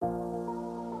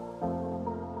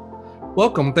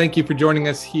Welcome. Thank you for joining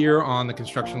us here on the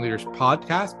Construction Leaders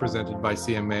Podcast presented by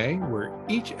CMAA, where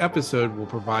each episode will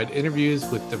provide interviews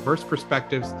with diverse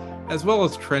perspectives as well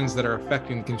as trends that are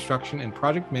affecting the construction and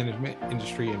project management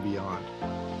industry and beyond.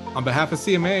 On behalf of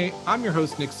CMAA, I'm your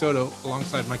host, Nick Soto,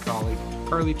 alongside my colleague,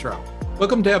 Carly Trout.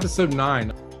 Welcome to episode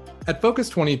 9. At Focus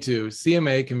 22,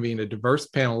 CMAA convened a diverse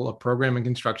panel of program and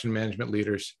construction management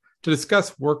leaders to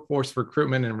discuss workforce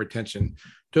recruitment and retention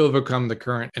to overcome the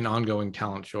current and ongoing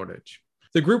talent shortage.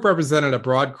 The group represented a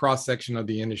broad cross-section of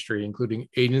the industry, including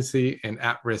agency and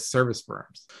at-risk service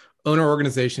firms, owner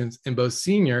organizations, and both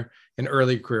senior and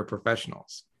early career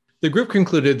professionals. The group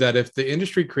concluded that if the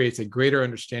industry creates a greater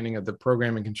understanding of the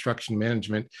program and construction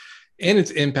management and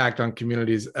its impact on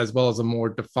communities, as well as a more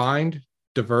defined,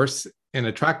 diverse, and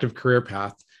attractive career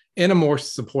path, and a more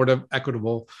supportive,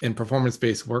 equitable, and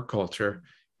performance-based work culture,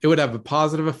 it would have a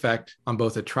positive effect on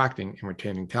both attracting and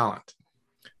retaining talent.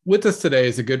 With us today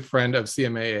is a good friend of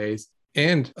CMAA's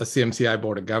and a CMCI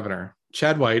Board of Governor,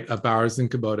 Chad White of Bowers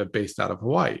Kubota, based out of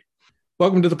Hawaii.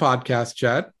 Welcome to the podcast,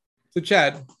 Chad. So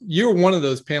Chad, you were one of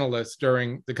those panelists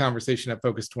during the conversation at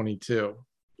Focus 22.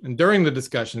 And during the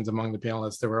discussions among the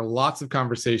panelists, there were lots of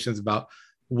conversations about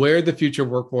where the future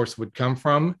workforce would come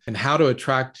from and how to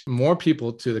attract more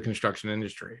people to the construction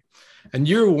industry. And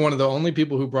you're one of the only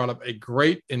people who brought up a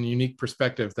great and unique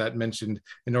perspective that mentioned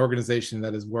an organization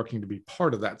that is working to be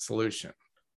part of that solution.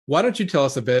 Why don't you tell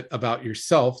us a bit about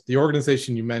yourself, the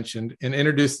organization you mentioned, and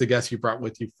introduce the guests you brought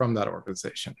with you from that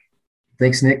organization?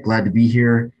 Thanks, Nick. Glad to be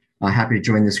here. Happy to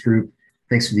join this group.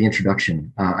 Thanks for the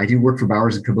introduction. I do work for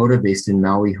Bowers Kubota based in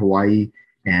Maui, Hawaii,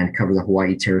 and cover the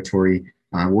Hawaii territory.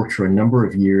 I worked for a number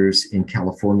of years in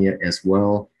California as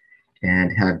well,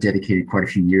 and have dedicated quite a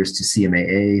few years to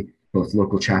CMAA, both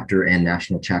local chapter and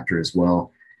national chapter as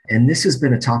well. And this has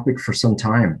been a topic for some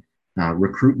time.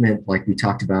 Recruitment, like we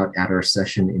talked about at our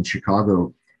session in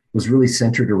Chicago, was really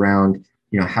centered around,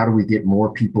 how do we get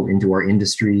more people into our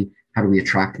industry? How do we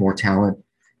attract more talent?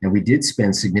 And we did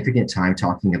spend significant time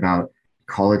talking about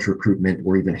college recruitment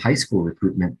or even high school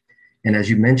recruitment. And as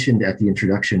you mentioned at the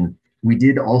introduction, we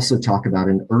did also talk about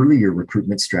an earlier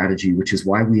recruitment strategy, which is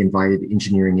why we invited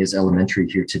Engineering is Elementary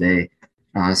here today.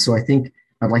 So I think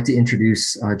I'd like to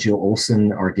introduce Jill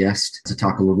Olson, our guest, to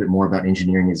talk a little bit more about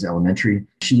Engineering is Elementary.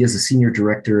 She is a Senior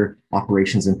Director,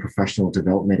 Operations and Professional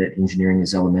Development at Engineering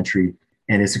is Elementary,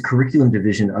 and is a curriculum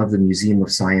division of the Museum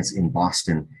of Science in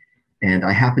Boston. And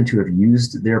I happen to have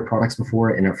used their products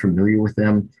before and are familiar with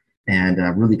them, and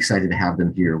really excited to have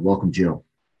them here. Welcome, Jill.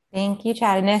 Thank you,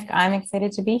 Chad and Nick. I'm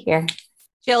excited to be here.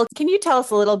 Jill, can you tell us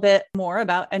a little bit more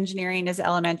about Engineering is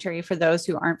Elementary for those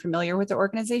who aren't familiar with the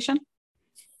organization?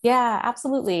 Yeah,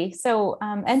 absolutely. So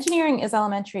Engineering is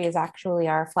Elementary is actually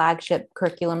our flagship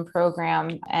curriculum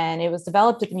program, and it was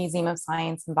developed at the Museum of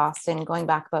Science in Boston going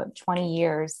back about 20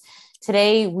 years.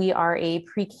 Today, we are a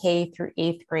pre-K through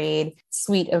 8th grade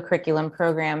suite of curriculum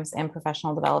programs and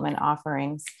professional development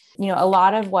offerings. A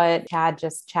lot of what Chad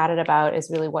just chatted about is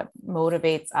really what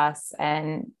motivates us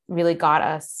and really got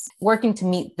us working to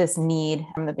meet this need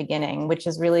from the beginning, which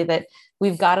is really that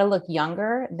we've got to look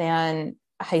younger than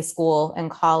high school and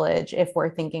college if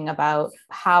we're thinking about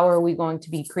how are we going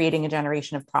to be creating a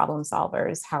generation of problem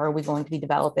solvers? How are we going to be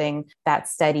developing that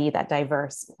steady, that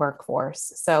diverse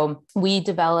workforce? So we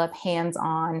develop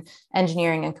hands-on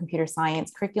engineering and computer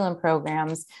science curriculum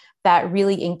programs that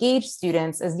really engage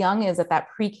students as young as at that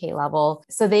pre-K level,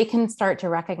 so they can start to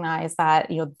recognize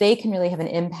that they can really have an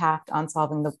impact on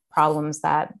solving the problems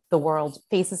that the world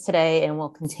faces today and will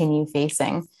continue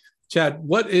facing. Chad,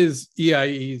 what is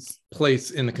EIE's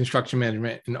place in the construction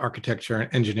management and architecture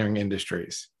and engineering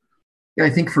industries? Yeah, I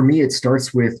think for me, it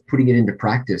starts with putting it into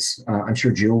practice. I'm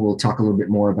sure Jill will talk a little bit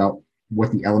more about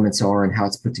what the elements are and how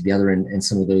it's put together and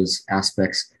some of those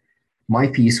aspects. My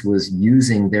piece was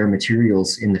using their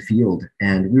materials in the field,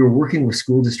 and we were working with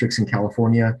school districts in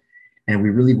California, and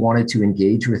we really wanted to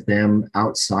engage with them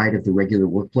outside of the regular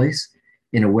workplace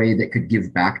in a way that could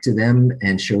give back to them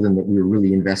and show them that we were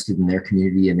really invested in their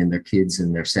community and in their kids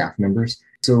and their staff members.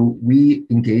 So we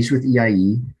engaged with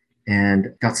EIE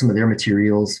and got some of their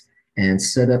materials and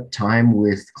set up time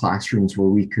with classrooms where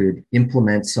we could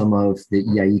implement some of the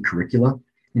EIE curricula.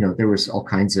 There was all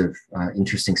kinds of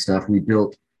interesting stuff. We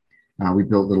built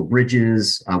little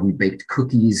bridges. We baked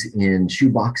cookies in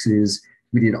shoe boxes.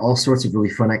 We did all sorts of really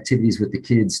fun activities with the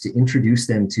kids to introduce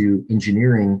them to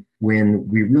engineering when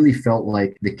we really felt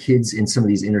like the kids in some of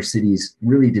these inner cities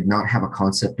really did not have a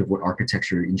concept of what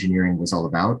architecture engineering was all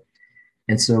about.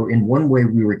 And so in one way,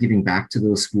 we were giving back to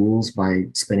those schools by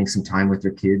spending some time with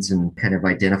their kids and kind of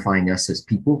identifying us as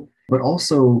people. but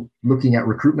also looking at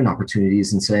recruitment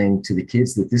opportunities and saying to the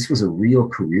kids that this was a real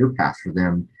career path for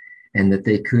them and that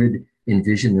they could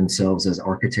envision themselves as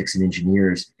architects and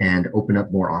engineers and open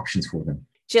up more options for them.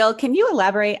 Jill, can you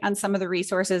elaborate on some of the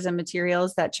resources and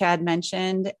materials that Chad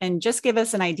mentioned and just give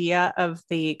us an idea of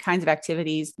the kinds of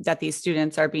activities that these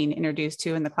students are being introduced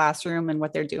to in the classroom and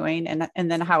what they're doing,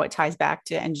 and then how it ties back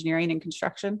to engineering and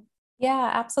construction?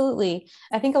 Yeah, absolutely.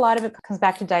 I think a lot of it comes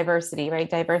back to diversity, right?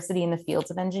 Diversity in the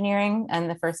fields of engineering and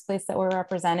the first place that we're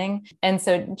representing. And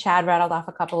so Chad rattled off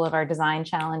a couple of our design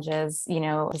challenges,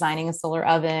 designing a solar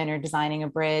oven or designing a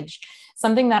bridge.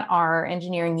 Something that our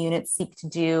engineering units seek to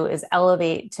do is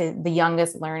elevate to the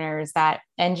youngest learners that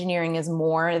engineering is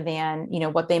more than,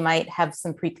 what they might have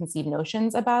some preconceived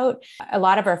notions about. A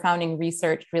lot of our founding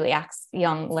research really asks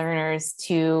young learners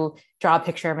to draw a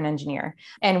picture of an engineer.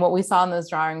 And what we saw in those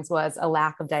drawings was a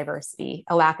lack of diversity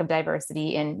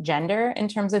in gender in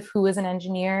terms of who is an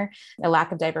engineer, a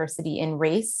lack of diversity in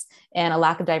race, and a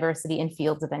lack of diversity in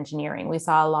fields of engineering. We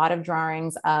saw a lot of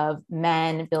drawings of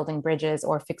men building bridges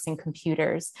or fixing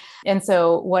computers. And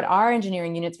so what our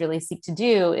engineering units really seek to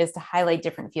do is to highlight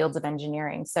different fields of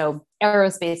engineering. So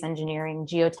aerospace engineering,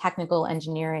 geotechnical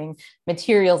engineering,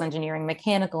 materials engineering,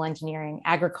 mechanical engineering,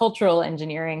 agricultural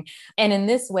engineering. And in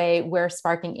this way, we're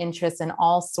sparking interest in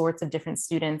all sorts of different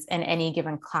students in any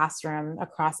given classroom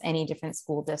across any different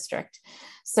school district.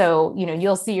 So,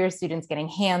 you'll see your students getting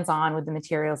hands-on with the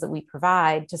materials that we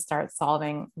provide to start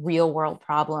solving real world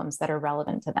problems that are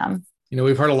relevant to them.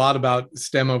 We've heard a lot about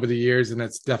STEM over the years, and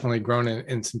it's definitely grown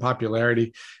in some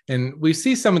popularity. And we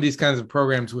see some of these kinds of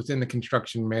programs within the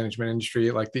construction management industry,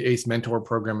 like the ACE Mentor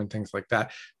program and things like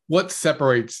that. What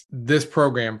separates this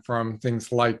program from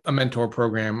things like a mentor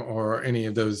program or any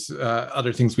of those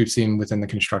other things we've seen within the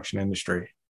construction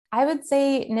industry? I would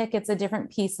say, Nick, it's a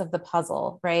different piece of the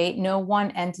puzzle, right? No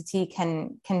one entity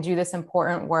can do this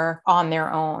important work on their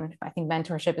own. I think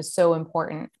mentorship is so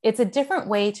important. It's a different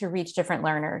way to reach different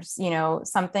learners.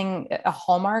 A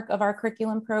hallmark of our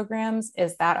curriculum programs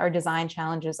is that our design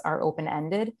challenges are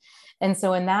open-ended. And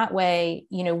so in that way,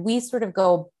 we sort of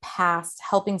go past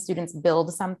helping students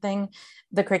build something.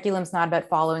 The curriculum's not about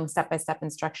following step-by-step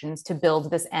instructions to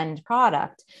build this end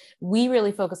product. We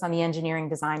really focus on the engineering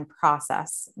design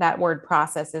process. That word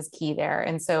process is key there.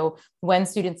 And so when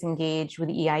students engage with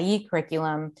the EIE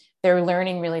curriculum, they're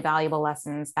learning really valuable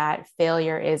lessons that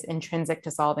failure is intrinsic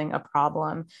to solving a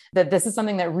problem, that this is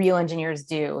something that real engineers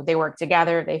do. They work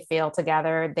together, they fail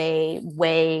together, they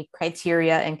weigh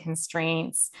criteria and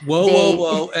constraints.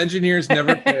 Whoa. Engineers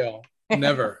never fail.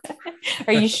 Never.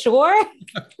 Are you sure?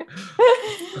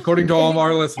 According to all of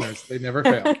our listeners, they never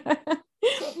fail.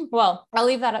 Well, I'll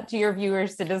leave that up to your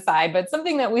viewers to decide. But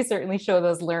something that we certainly show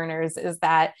those learners is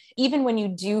that even when you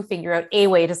do figure out a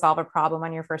way to solve a problem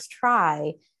on your first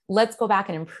try, let's go back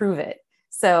and improve it.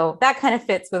 So that kind of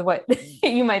fits with what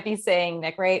you might be saying,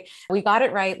 Nick, right? We got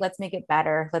it right. Let's make it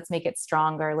better. Let's make it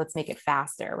stronger. Let's make it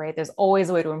faster, right? There's always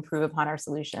a way to improve upon our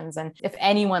solutions. And if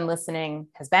anyone listening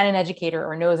has been an educator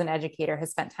or knows an educator, has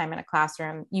spent time in a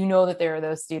classroom, you know that there are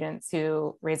those students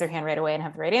who raise their hand right away and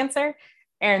have the right answer.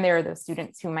 And there are those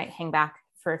students who might hang back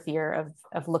for a fear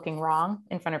of looking wrong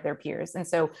in front of their peers. And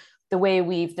so the way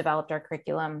we've developed our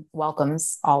curriculum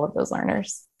welcomes all of those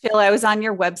learners. Jill, I was on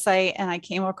your website and I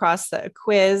came across a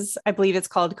quiz. I believe it's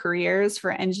called Careers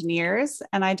for Engineers.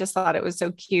 And I just thought it was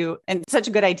so cute and such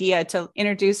a good idea to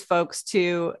introduce folks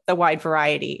to the wide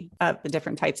variety of the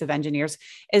different types of engineers.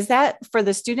 Is that for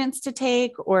the students to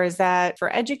take, or is that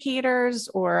for educators?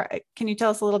 Or can you tell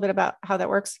us a little bit about how that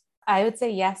works? I would say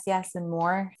yes, and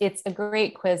more. It's a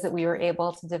great quiz that we were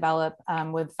able to develop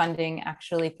with funding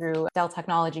actually through Dell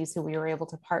Technologies, who we were able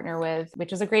to partner with,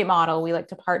 which is a great model. We like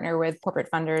to partner with corporate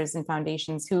funders and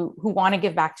foundations who want to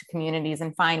give back to communities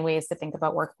and find ways to think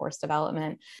about workforce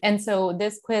development. And so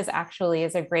this quiz actually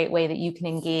is a great way that you can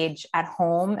engage at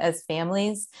home as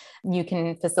families. You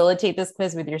can facilitate this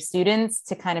quiz with your students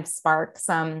to kind of spark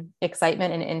some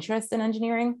excitement and interest in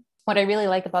engineering. What I really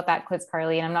like about that quiz,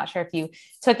 Carly, and I'm not sure if you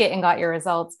took it and got your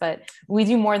results, but we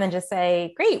do more than just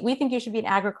say, great, we think you should be an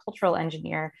agricultural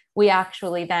engineer. We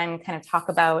actually then kind of talk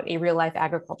about a real life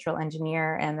agricultural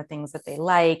engineer and the things that they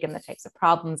like and the types of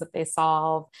problems that they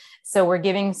solve. So we're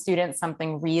giving students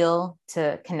something real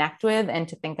to connect with and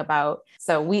to think about.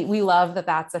 So we love that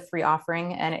that's a free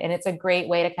offering, and it's a great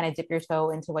way to kind of dip your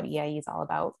toe into what EIE is all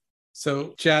about.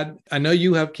 So Chad, I know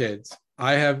you have kids.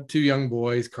 I have 2 young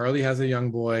boys. Carly has a young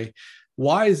boy.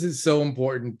 Why is it so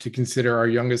important to consider our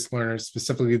youngest learners,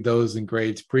 specifically those in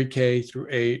grades pre-K through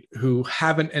 8, who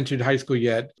haven't entered high school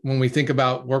yet, when we think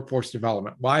about workforce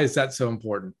development? Why is that so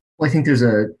important? Well, I think there's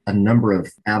a number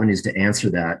of avenues to answer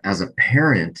that. As a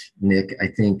parent, Nick, I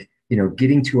think,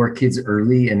 getting to our kids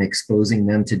early and exposing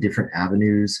them to different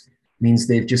avenues means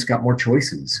they've just got more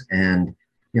choices. And,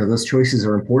 those choices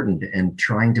are important, and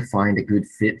trying to find a good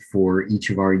fit for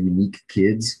each of our unique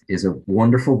kids is a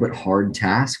wonderful but hard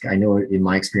task. I know in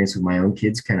my experience with my own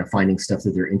kids, kind of finding stuff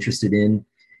that they're interested in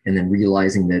and then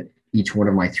realizing that each one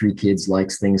of my three kids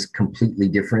likes things completely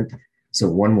different. So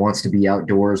one wants to be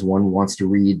outdoors, one wants to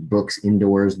read books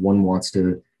indoors, one wants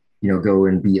to, go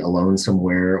and be alone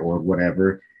somewhere or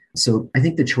whatever. So I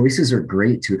think the choices are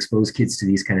great to expose kids to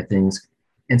these kind of things.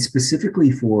 And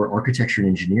specifically for architecture and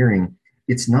engineering,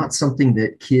 it's not something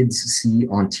that kids see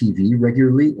on TV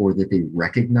regularly or that they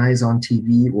recognize on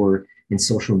TV or in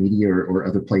social media or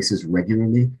other places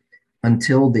regularly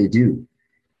until they do.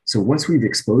 So once we've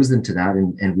exposed them to that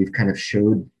and we've kind of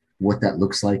showed what that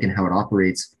looks like and how it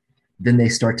operates, then they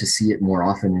start to see it more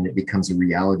often and it becomes a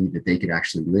reality that they could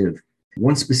actually live.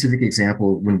 One specific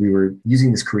example, when we were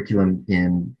using this curriculum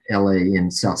in LA,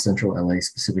 in South Central LA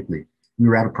specifically, we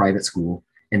were at a private school,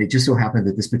 and it just so happened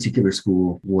that this particular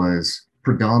school was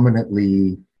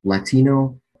predominantly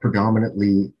Latino,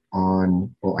 predominantly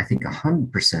on, well, I think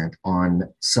 100% on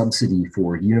subsidy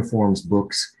for uniforms,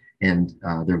 books, and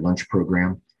their lunch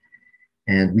program.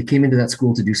 And we came into that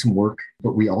school to do some work,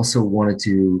 but we also wanted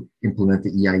to implement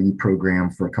the EIE program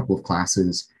for a couple of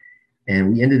classes.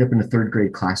 And we ended up in a third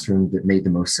grade classroom that made the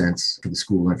most sense for the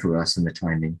school and for us and the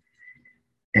timing.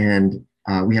 And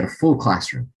we had a full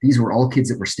classroom. These were all kids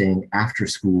that were staying after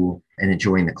school and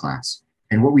enjoying the class.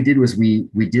 And what we did was we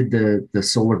did the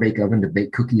solar bake oven to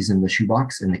bake cookies in the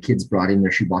shoebox, and the kids brought in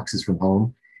their shoeboxes from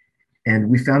home. And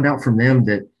we found out from them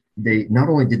that they not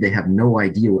only did they have no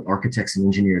idea what architects and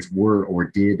engineers were or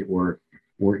did or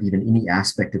even any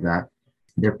aspect of that,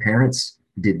 their parents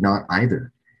did not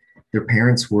either. Their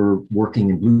parents were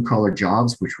working in blue collar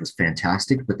jobs, which was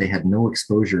fantastic, but they had no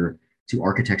exposure to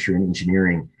architecture and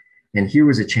engineering. And here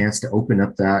was a chance to open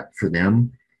up that for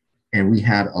them. And we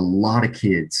had a lot of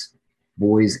kids,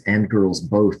 boys and girls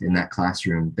both, in that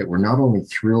classroom that were not only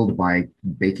thrilled by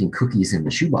baking cookies in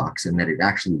the shoebox and that it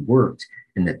actually worked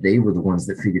and that they were the ones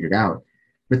that figured it out,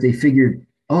 but they figured,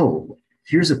 oh,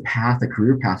 here's a path, a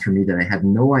career path for me that I had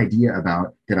no idea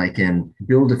about, that I can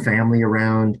build a family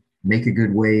around, make a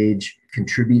good wage,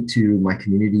 contribute to my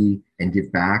community, and give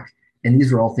back. And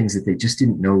these are all things that they just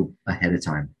didn't know ahead of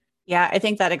time. Yeah, I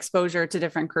think that exposure to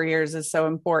different careers is so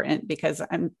important because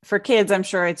for kids, I'm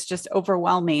sure it's just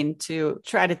overwhelming to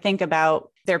try to think about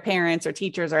their parents or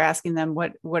teachers are asking them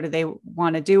what do they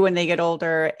want to do when they get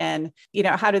older, and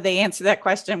how do they answer that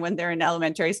question when they're in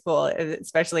elementary school,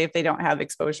 especially if they don't have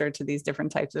exposure to these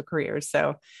different types of careers.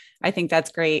 So I think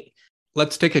that's great.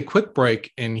 Let's take a quick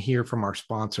break and hear from our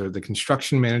sponsor, the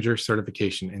Construction Manager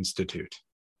Certification Institute.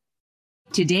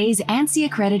 Today's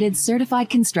ANSI-accredited certified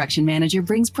construction manager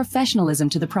brings professionalism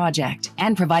to the project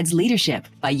and provides leadership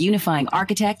by unifying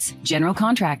architects, general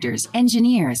contractors,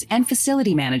 engineers, and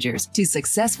facility managers to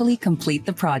successfully complete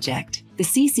the project. The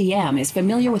CCM is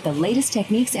familiar with the latest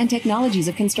techniques and technologies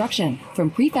of construction, from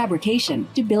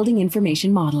prefabrication to building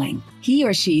information modeling. He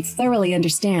or she thoroughly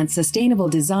understands sustainable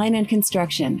design and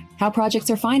construction, how projects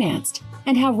are financed,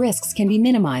 and how risks can be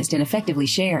minimized and effectively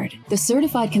shared. The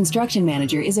certified construction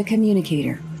manager is a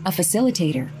communicator, a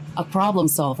facilitator, a problem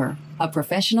solver, a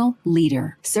professional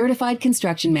leader. Certified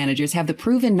construction managers have the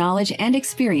proven knowledge and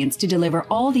experience to deliver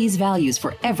all these values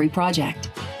for every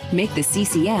project. Make the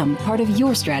CCM part of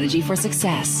your strategy for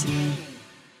success.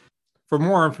 For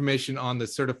more information on the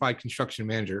Certified Construction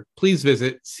Manager, please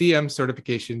visit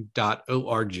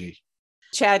cmcertification.org.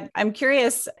 Chad, I'm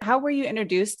curious, how were you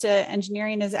introduced to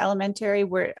engineering as elementary?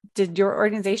 Did your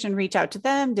organization reach out to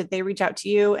them? Did they reach out to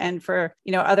you? And for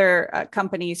other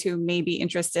companies who may be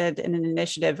interested in an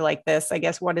initiative like this, I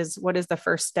guess what is the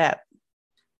first step?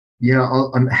 Yeah,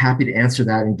 I'm happy to answer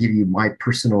that and give you my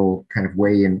personal kind of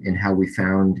way in how we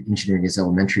found engineering as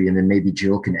elementary, and then maybe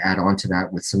Jill can add on to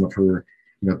that with some of her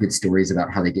good stories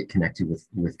about how they get connected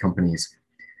with companies.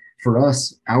 For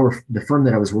us, the firm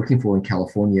that I was working for in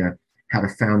California had a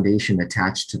foundation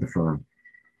attached to the firm.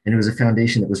 And it was a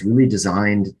foundation that was really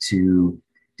designed to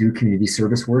do community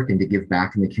service work and to give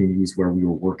back in the communities where we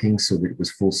were working, so that it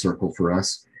was full circle for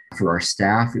us. For our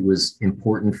staff, it was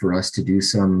important for us to do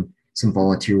some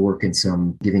volunteer work and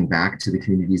some giving back to the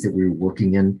communities that we were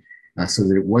working in, so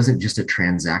that it wasn't just a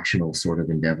transactional sort of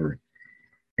endeavor.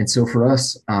 And so for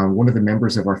us, one of the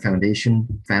members of our foundation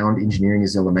found engineering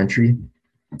as elementary.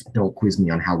 Don't quiz me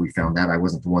on how we found that. I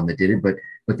wasn't the one that did it, but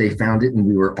they found it, and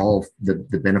we were all the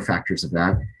benefactors of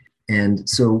that. And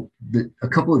so a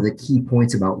couple of the key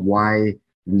points about why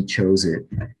we chose it.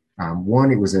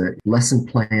 One, it was a lesson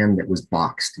plan that was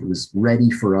boxed. It was ready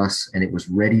for us and it was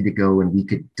ready to go, and we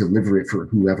could deliver it for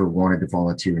whoever wanted to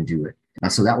volunteer and do it.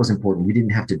 So that was important. We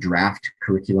didn't have to draft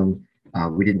curriculum.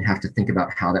 We didn't have to think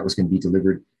about how that was going to be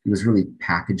delivered. It was really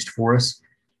packaged for us,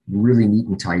 really neat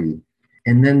and tidy.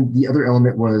 And then the other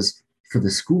element was for the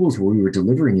schools where we were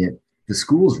delivering it, the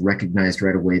schools recognized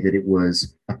right away that it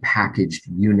was a packaged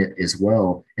unit as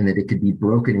well, and that it could be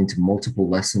broken into multiple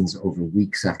lessons over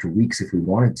weeks after weeks if we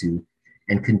wanted to,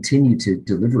 and continue to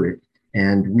deliver it.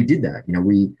 And we did that.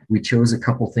 We chose a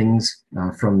couple things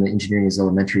from the Engineering is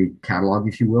Elementary catalog,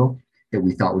 if you will, that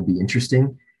we thought would be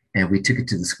interesting. And we took it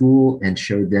to the school and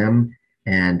showed them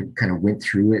and kind of went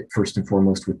through it first and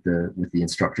foremost with the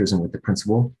instructors and with the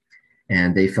principal.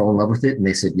 And they fell in love with it and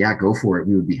they said, yeah, go for it.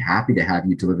 We would be happy to have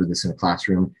you deliver this in a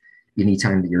classroom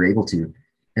anytime that you're able to.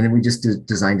 And then we just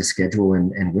designed a schedule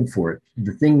and went for it.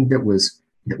 The thing that was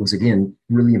again,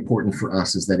 really important for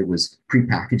us is that it was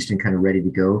prepackaged and kind of ready to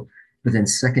go. But then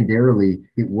secondarily,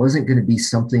 it wasn't going to be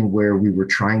something where we were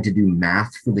trying to do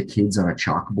math for the kids on a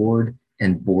chalkboard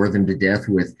and bore them to death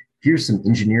with, here's some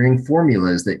engineering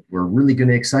formulas that were really going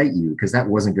to excite you, because that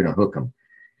wasn't going to hook them.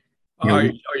 Are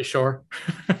you sure?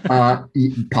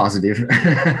 Positive.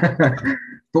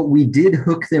 But we did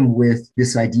hook them with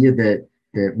this idea that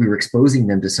we were exposing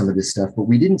them to some of this stuff, but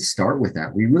we didn't start with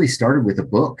that. We really started with a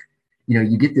book.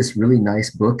 You get this really nice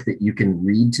book that you can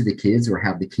read to the kids or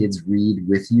have the kids read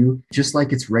with you, just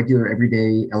like it's regular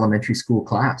everyday elementary school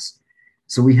class.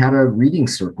 So we had a reading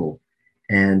circle,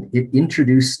 and it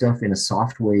introduced stuff in a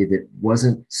soft way that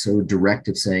wasn't so direct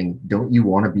of saying, don't you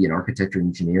want to be an architect or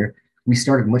engineer? We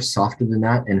started much softer than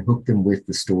that and hooked them with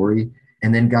the story,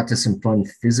 and then got to some fun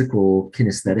physical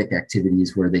kinesthetic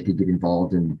activities where they could get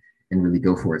involved and really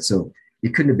go for it. So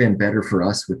it couldn't have been better for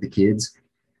us with the kids.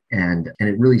 And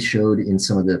it really showed in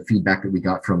some of the feedback that we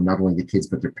got from not only the kids,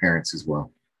 but their parents as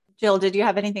well. Jill, did you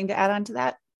have anything to add on to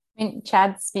that? I mean,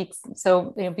 Chad speaks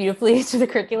so beautifully to the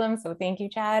curriculum. So thank you,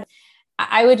 Chad.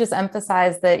 I would just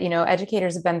emphasize that,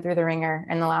 educators have been through the ringer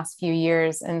in the last few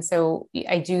years. And so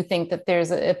I do think that there's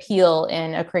an appeal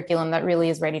in a curriculum that really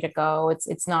is ready to go.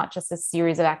 It's not just a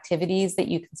series of activities that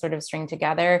you can sort of string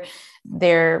together.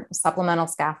 They're supplemental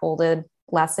scaffolded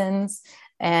lessons.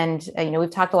 And, we've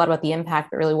talked a lot about the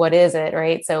impact, but really what is it,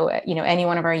 right? So, any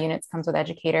one of our units comes with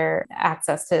educator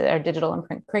access to our digital and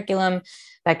print curriculum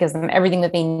that gives them everything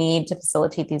that they need to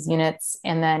facilitate these units,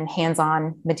 and then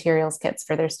hands-on materials kits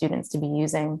for their students to be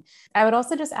using. I would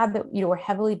also just add that, we're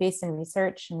heavily based in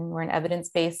research and we're an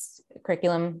evidence-based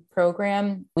curriculum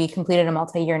program. We completed a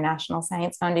multi-year National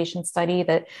Science Foundation study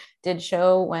that did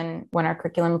show when our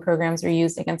curriculum programs are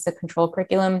used against a control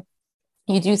curriculum,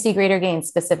 you do see greater gains,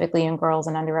 specifically in girls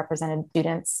and underrepresented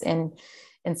students in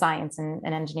science and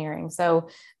engineering. So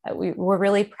we're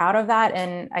really proud of that.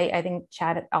 And I think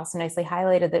Chad also nicely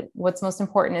highlighted that what's most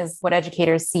important is what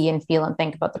educators see and feel and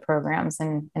think about the programs,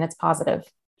 and it's positive.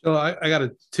 So I got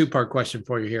a two-part question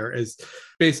for you here, is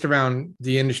based around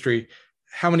the industry.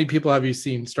 How many people have you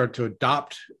seen start to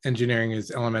adopt engineering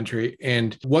as elementary?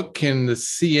 And what can the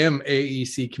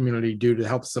CMAEC community do to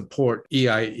help support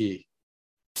EIE?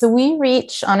 So we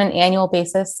reach on an annual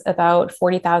basis about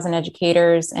 40,000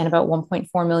 educators and about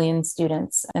 1.4 million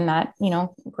students. And that,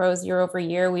 grows year over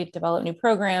year. We develop new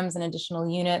programs and additional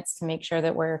units to make sure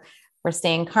that we're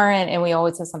staying current, and we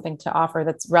always have something to offer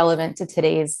that's relevant to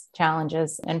today's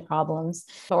challenges and problems.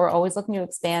 But we're always looking to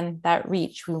expand that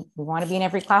reach. We want to be in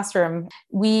every classroom.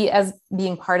 We, as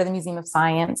being part of the Museum of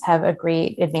Science, have a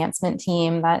great advancement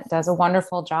team that does a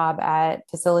wonderful job at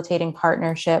facilitating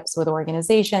partnerships with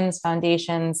organizations,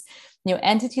 foundations,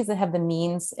 entities that have the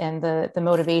means and the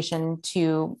motivation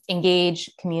to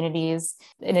engage communities.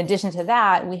 In addition to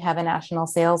that, we have a national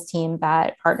sales team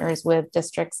that partners with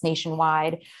districts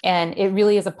nationwide. And it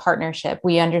really is a partnership.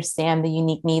 We understand the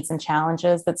unique needs and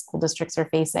challenges that school districts are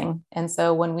facing. And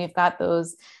so when we've got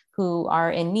those who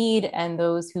are in need and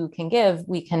those who can give,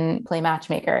 we can play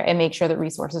matchmaker and make sure that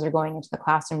resources are going into the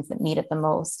classrooms that need it the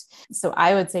most. So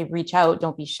I would say reach out,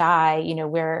 don't be shy.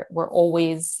 We're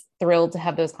always thrilled to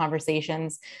have those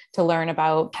conversations to learn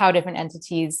about how different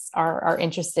entities are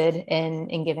interested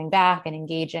in giving back and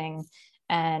engaging.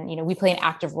 And, we play an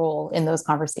active role in those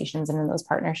conversations and in those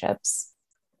partnerships.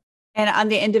 And on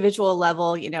the individual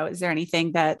level, is there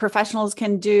anything that professionals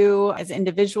can do as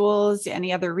individuals?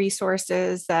 Any other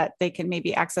resources that they can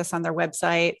maybe access on their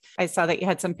website? I saw that you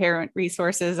had some parent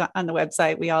resources on the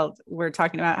website. We all were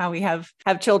talking about how we have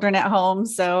children at home.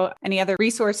 So any other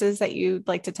resources that you'd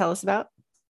like to tell us about?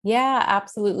 Yeah,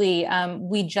 absolutely.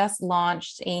 We just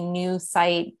launched a new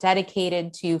site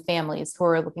dedicated to families who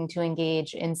are looking to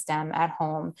engage in STEM at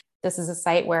home. This is a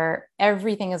site where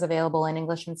everything is available in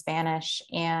English and Spanish,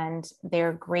 and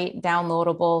they're great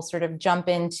downloadable sort of jump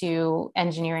into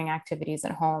engineering activities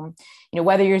at home.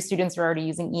 Whether your students are already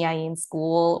using EIE in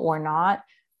school or not,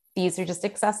 these are just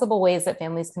accessible ways that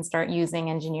families can start using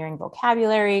engineering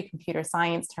vocabulary, computer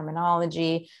science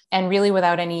terminology, and really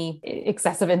without any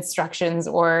excessive instructions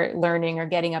or learning or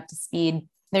getting up to speed.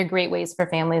 They're great ways for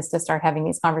families to start having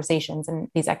these conversations and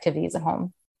these activities at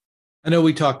home. I know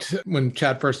we talked when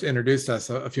Chad first introduced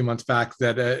us a few months back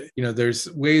that,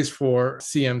 there's ways for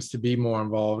CMs to be more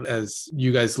involved as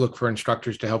you guys look for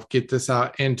instructors to help get this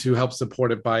out and to help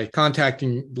support it by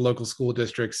contacting local school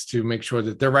districts to make sure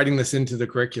that they're writing this into the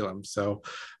curriculum. So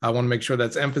I want to make sure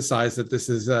that's emphasized that this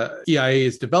is EIA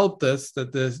has developed this,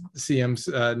 that the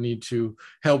CMs need to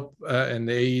help and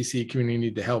the AEC community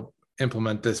need to help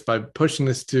implement this by pushing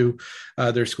this to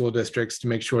their school districts to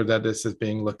make sure that this is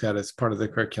being looked at as part of the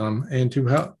curriculum and to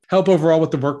help overall with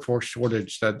the workforce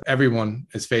shortage that everyone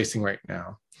is facing right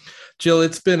now. Jill,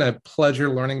 it's been a pleasure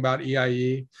learning about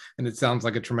EIE, and it sounds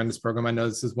like a tremendous program. I know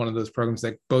this is one of those programs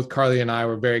that both Carly and I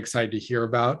were very excited to hear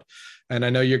about. And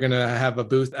I know you're going to have a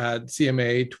booth at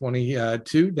CMAA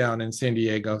 22 down in San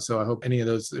Diego. So I hope any of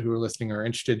those who are listening are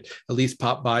interested, at least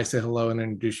pop by, say hello, and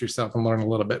introduce yourself and learn a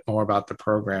little bit more about the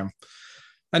program.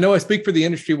 I know I speak for the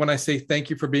industry when I say thank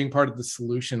you for being part of the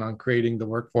solution on creating the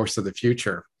workforce of the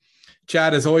future.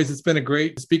 Chad, as always, it's been a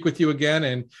great to speak with you again,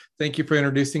 and thank you for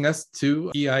introducing us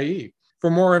to EIE. For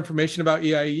more information about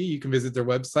EIE, you can visit their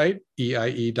website,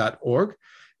 eie.org.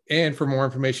 And for more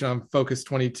information on Focus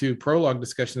 22 prologue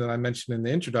discussion that I mentioned in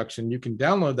the introduction, you can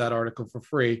download that article for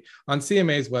free on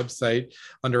CMA's website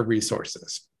under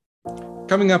resources.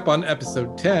 Coming up on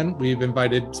episode 10, we've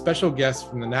invited special guests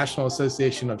from the National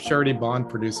Association of Surety Bond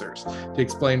Producers to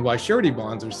explain why surety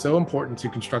bonds are so important to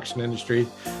construction industry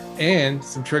and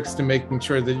some tricks to making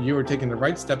sure that you are taking the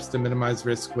right steps to minimize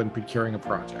risk when procuring a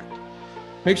project.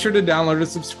 Make sure to download and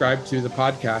subscribe to the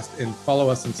podcast and follow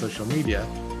us on social media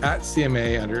at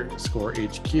CMA_HQ.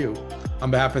 On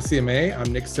behalf of CMA,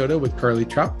 I'm Nick Soto with Carly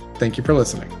Trout. Thank you for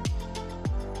listening.